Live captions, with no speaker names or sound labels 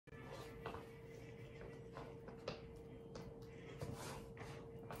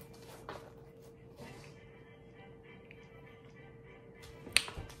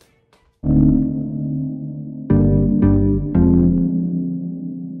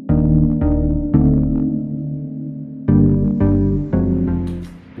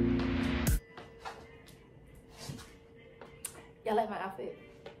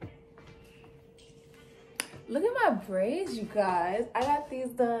guys, I got these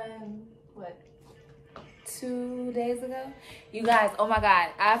done, what, 2 days ago? You guys, oh my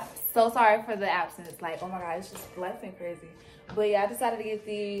God, I'm so sorry for the absence. Like, oh my God, it's just life been crazy. But yeah, I decided to get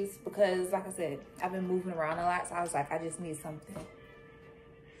these because, like I said, I've been moving around a lot. So I was like, I just need something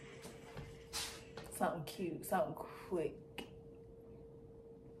cute, something quick.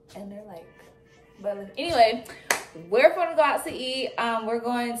 And they're like, but anyway, we're gonna go out to eat. We're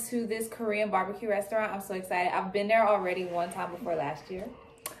going to this Korean barbecue restaurant. I'm so excited. I've been there already one time before last year,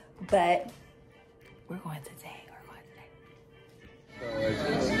 but we're going today.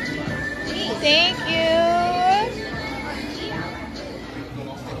 Thank you.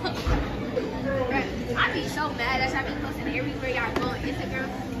 I'd be so mad that I be posting everywhere y'all go on Instagram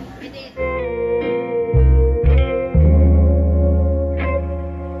and then.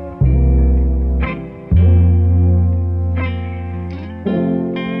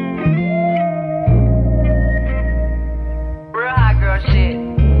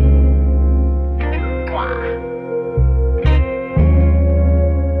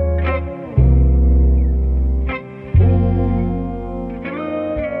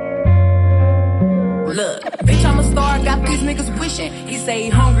 He say he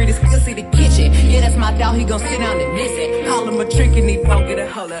hungry, this pussy the kitchen. Yeah, that's my dog, he gon' sit down and listen. Call him a trick and he won't get a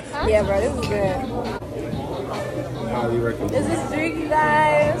holler. Yeah, bro, this is good. Highly recommend. This is drink, you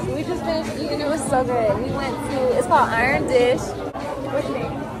guys. We just finished eating, it was so good. We went to, it's called Iron Dish. What you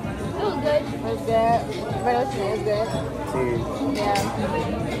think? It was good. It was good. But what you think? It's good?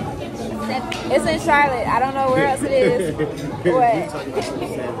 Yeah. It's in Charlotte. I don't know where else it is. What?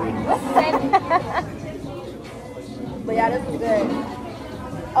 But yeah, this is good.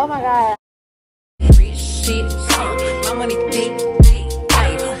 Oh my God. My money deep.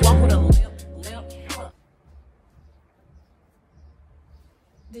 Walk with a limp.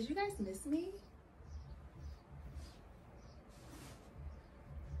 Did you guys miss me?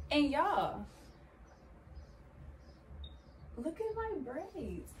 And y'all, look at my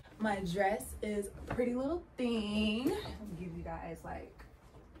braids. My dress is a pretty little thing. Let me give you guys like,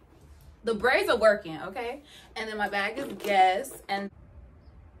 the braids are working, okay? And then my bag is Guess, and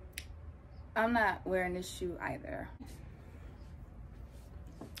I'm not wearing this shoe either.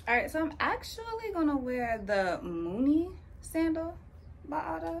 All right, so I'm actually gonna wear the Mooney sandal by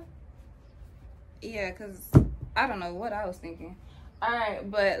ALDO. Yeah, cause I don't know what I was thinking. All right,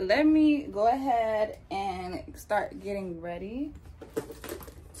 but let me go ahead and start getting ready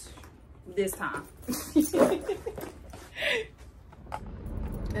this time.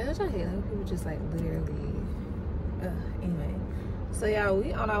 That's what I hate, like people just like literally, anyway. So yeah,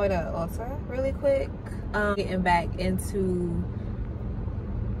 we on our way to Ulta really quick. Getting back into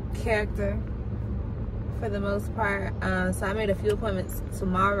character for the most part. So I made a few appointments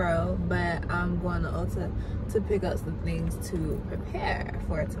tomorrow, but I'm going to Ulta to pick up some things to prepare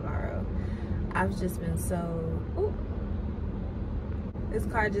for tomorrow. I've just been so, ooh. This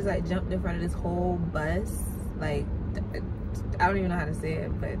car just like jumped in front of this whole bus. Like, I don't even know how to say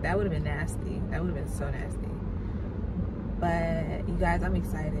it, but that would have been nasty. That would have been so nasty. But you guys, I'm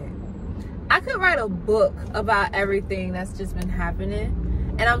excited. I could write a book about everything that's just been happening.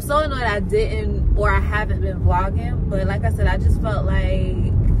 And I'm so annoyed I didn't, or I haven't been vlogging. But like I said, I just felt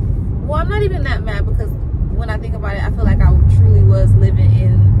like, well, I'm not even that mad, because when I think about it, I feel like I truly was living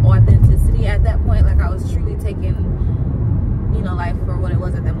in authenticity at that point. Like I was truly taking, you know, life for what it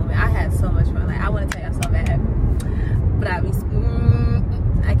was at that moment. I had so much fun. Like I want to tell you so bad, but I can't do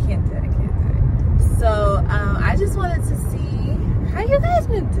it. I can't do it. So I just wanted to see how you guys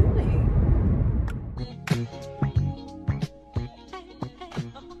been doing.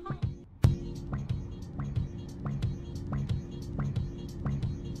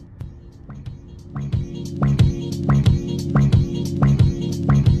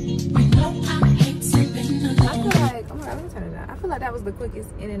 I feel like that was the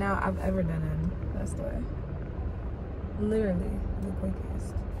quickest in and out I've ever done in that store. Literally the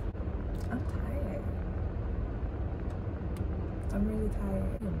quickest. I'm tired. I'm really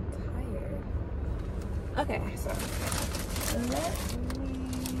tired. I'm tired. Okay, so let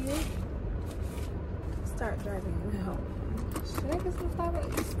me start driving home. Should I get some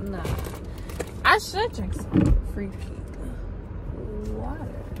Starbucks? Nah. I should drink some freaking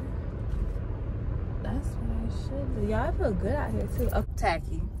water. That's what I should do. Y'all, I feel good out here too. Oh,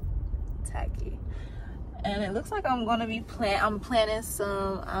 tacky. And it looks like I'm gonna be planning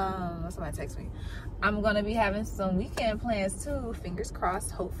some, somebody text me. I'm gonna be having some weekend plans too. Fingers crossed,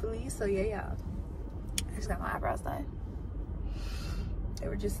 hopefully. So yeah, y'all. I just got my eyebrows done. They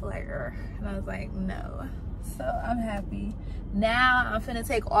were just like, and I was like, no. So I'm happy. Now I'm finna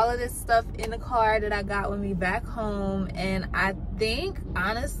take all of this stuff in the car that I got with me back home, and I think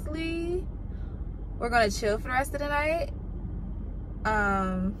honestly we're gonna chill for the rest of the night.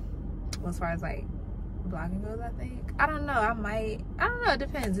 Well, as far as like vlogging goes, I think. I don't know, I don't know, it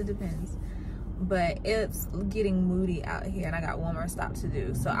depends. But it's getting moody out here and I got one more stop to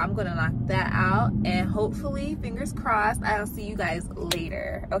do, so I'm gonna knock that out, and hopefully, fingers crossed, I'll see you guys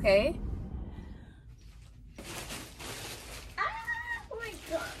later. Okay.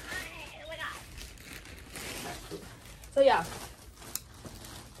 So yeah,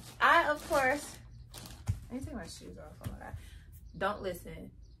 I of course, let me take my shoes off. Oh my god, don't listen,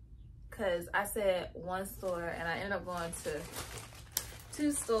 because I said one store and I ended up going to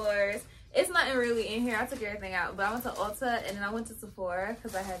 2 stores. It's nothing really in here, I took everything out, but I went to Ulta and then I went to Sephora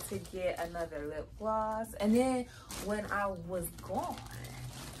because I had to get another lip gloss. And then when I was gone,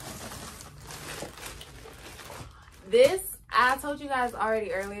 I told you guys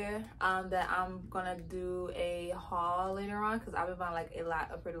already earlier that I'm gonna do a haul later on because I've been buying like a lot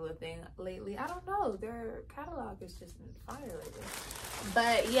of Pretty Little Thing lately. I don't know, their catalog is just fire lately.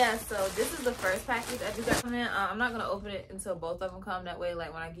 But yeah, so this is the first package I do got from it. I'm not gonna open it until both of them come. That way,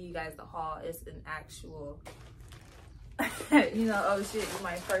 like when I give you guys the haul, it's an actual, you know, oh shit, it's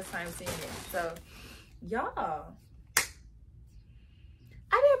my first time seeing it. So y'all,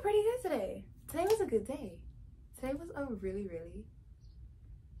 I did pretty good today. Today was a good day. Today was a really, really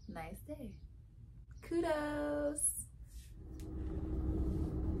nice day. Kudos.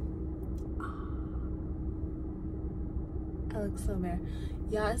 I look so bad.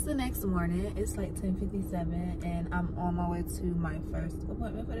 Y'all, it's the next morning. It's like 10:57 and I'm on my way to my first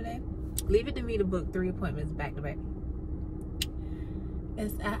appointment for the day. Leave it to me to book 3 appointments back to back.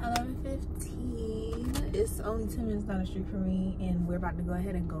 It's at 11:15. It's only 10 minutes down the street from me and we're about to go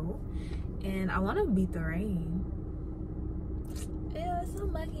ahead and go. And I want to beat the rain. Yeah, it's so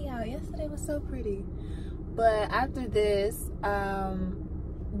muggy out. Yesterday was so pretty. But after this,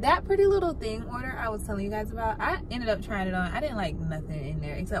 that Pretty Little Thing order I was telling you guys about, I ended up trying it on. I didn't like nothing in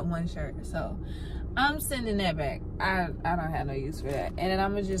there except one shirt. So I'm sending that back. I don't have no use for that. And then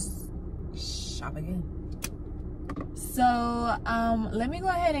I'm going to just shop again. So let me go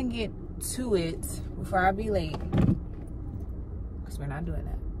ahead and get to it before I be late. Because we're not doing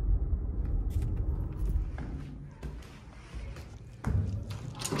that.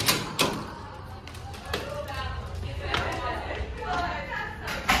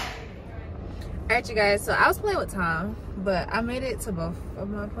 Alright you guys, so I was playing with time, but I made it to both of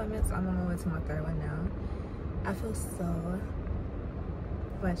my appointments. I'm on my way to my 3rd one now. I feel so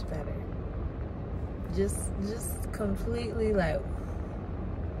much better. Just completely like,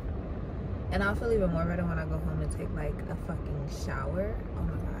 and I'll feel even more better when I go home and take like a fucking shower. Oh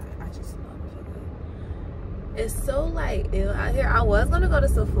my god, I just know I feel good. It's so like ill out here. I was gonna go to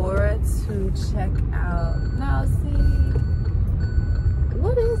Sephora to check out. Now see,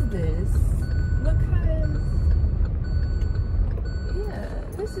 what is this? Because yeah,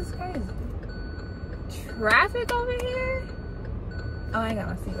 this is crazy. Traffic over here. Oh, I ain't got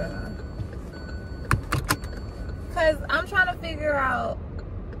my seatbelt on. Cause I'm trying to figure out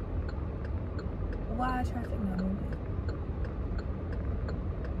why traffic not moving.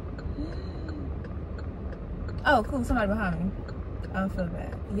 Oh, cool, somebody behind me. I don't feel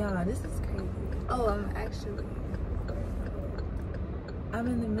bad. Y'all, this is crazy. Oh, I'm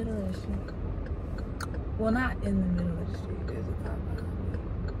in the middle of the street. Well, not in the middle of the street. There's a car behind me.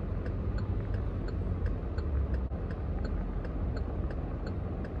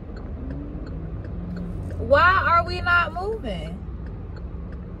 Why are we not moving?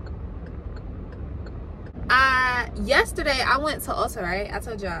 Yesterday I went to Ulta, right? I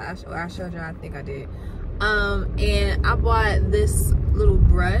told y'all, I showed y'all, I think I did. And I bought this little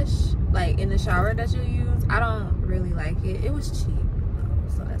brush, like in the shower that you use. I don't really like it. It was cheap,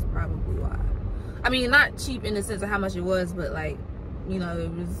 so that's probably why. I mean, not cheap in the sense of how much it was, but like, you know, it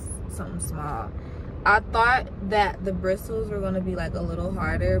was something small. I thought that the bristles were gonna be like a little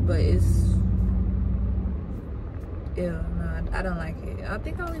harder, but it's, ew, no, I don't like it. I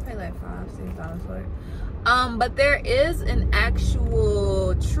think I only paid like $5-6 for it. But there is an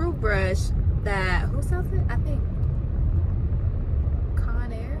actual true brush that, who sells it? I think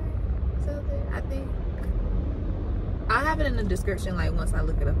Conair sells it, I think. I'll have it in the description, like once I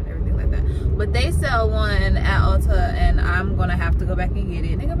look it up and everything like that. But they sell one at Ulta and I'm gonna have to go back and get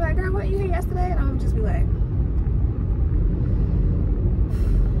it. And they're gonna be like, girl, what, you here yesterday? And I'm just be like, I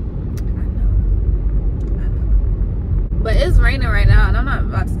know. But it's raining right now and I'm not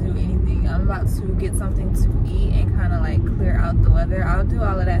about to do anything actually. I'm about to get something to eat and kind of like clear out the weather. I'll do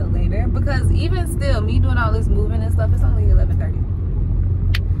all of that later because even still, me doing all this moving and stuff, it's only 11:30.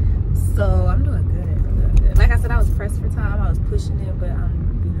 So I'm doing good. Like I said, I was pressed for time. I was pushing it, but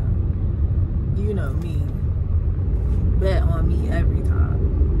I'm, you know me. Bet on me every time.